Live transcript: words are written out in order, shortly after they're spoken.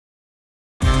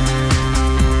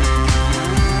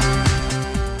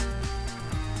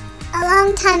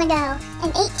long time ago,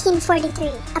 in 1843,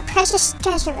 a precious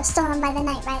treasure was stolen by the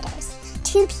Night Riders.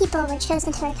 2 people were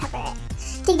chosen to recover it.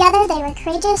 Together they were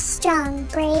courageous, strong,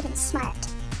 brave, and smart.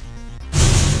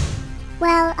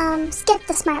 Well, skip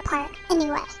the smart part,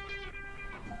 anyway.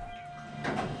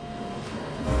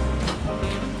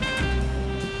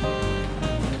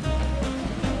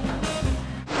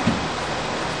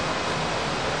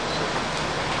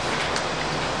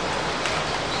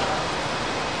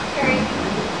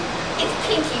 It's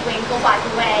Pinky Winkle, by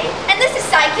the way, and this is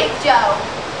Sidekick Joe.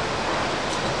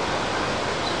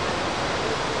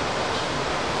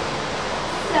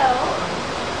 So,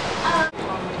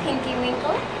 Pinky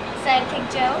Winkle, Sidekick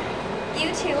Joe,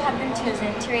 you two have been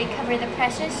chosen to recover the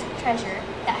precious treasure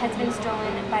that has been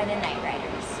stolen by the Night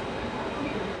Riders.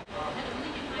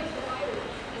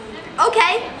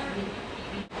 Okay.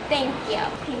 Thank you,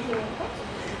 Pinky Winkle.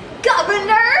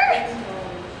 Governor!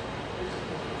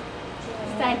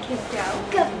 Sidekick Joe,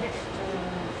 Governor.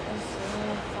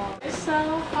 So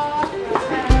hard.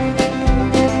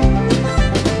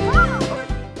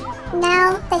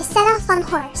 Now they set off on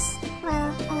horse.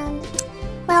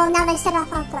 Well, now they set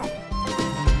off on foot.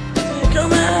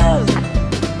 Come on!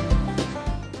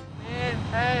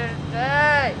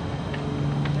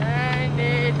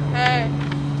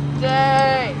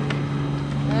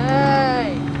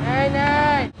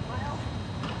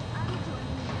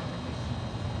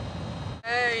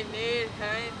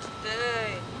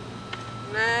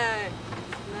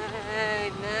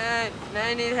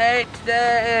 I need help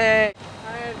today.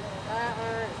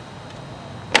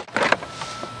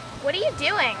 What are you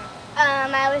doing?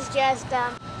 I was just,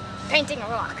 painting a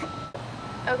rock.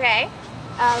 Okay.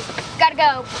 Gotta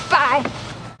go. Bye.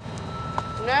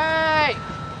 Night.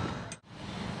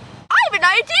 I have an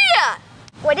idea!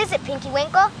 What is it, Pinky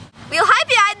Winkle? We'll hide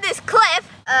behind this cliff.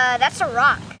 That's a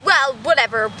rock. Well,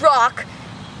 whatever, rock.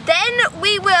 Then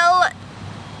we will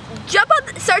jump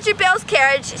on Sergeant Bell's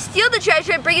carriage, steal the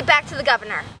treasure, and bring it back to the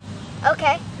governor.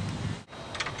 Okay.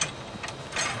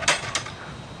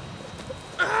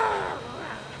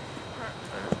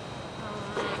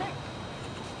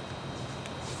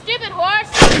 Stupid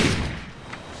horse!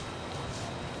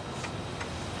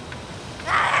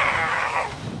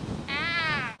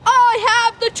 I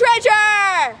have the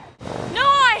treasure! No,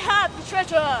 I have the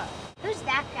treasure! Who's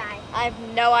that guy? I have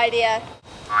no idea.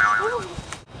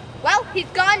 Well, he's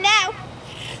gone now.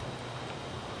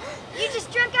 You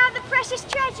just drunk out the precious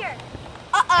treasure.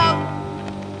 Uh-oh.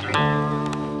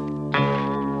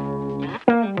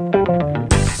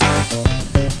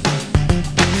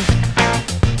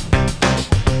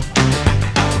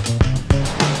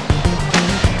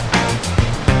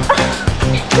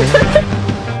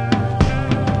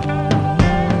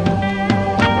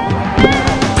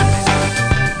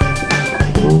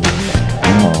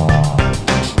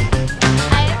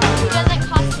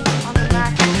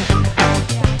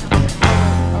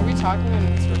 Are we talking and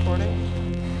it's recording?